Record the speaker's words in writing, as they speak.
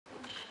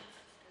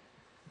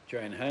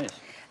Jane Hayes.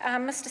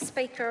 Mr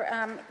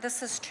Speaker,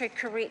 this is to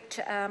correct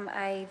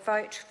a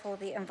vote for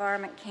the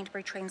Environment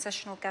Canterbury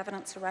Transitional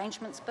Governance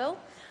Arrangements Bill.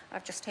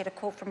 I've just had a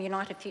call from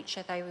United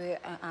Future. They were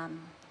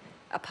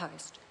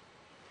opposed.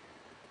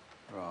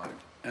 Right.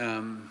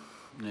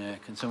 Yeah,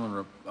 can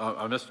someone...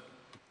 I missed...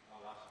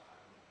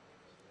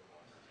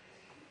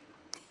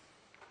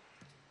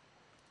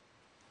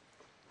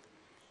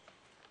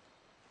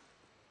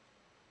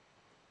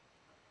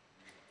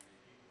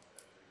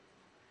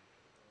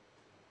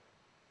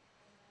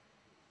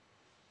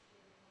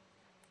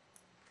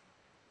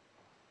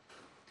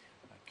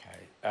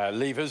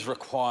 leave is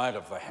required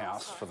of the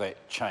House for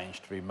that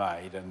change to be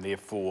made, and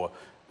therefore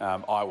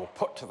I will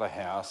put to the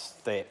House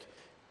that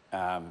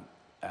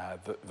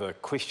the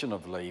question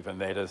of leave, and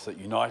that is that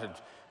United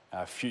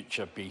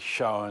Future be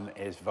shown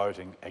as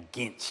voting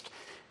against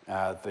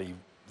the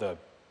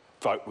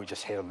vote we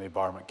just had on the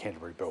Environment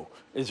Canterbury Bill.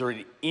 Is there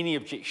any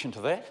objection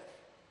to that?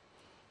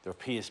 There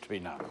appears to be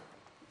none.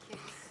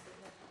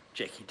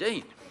 Jackie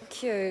Dean.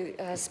 Thank you.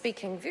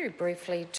 Speaking very briefly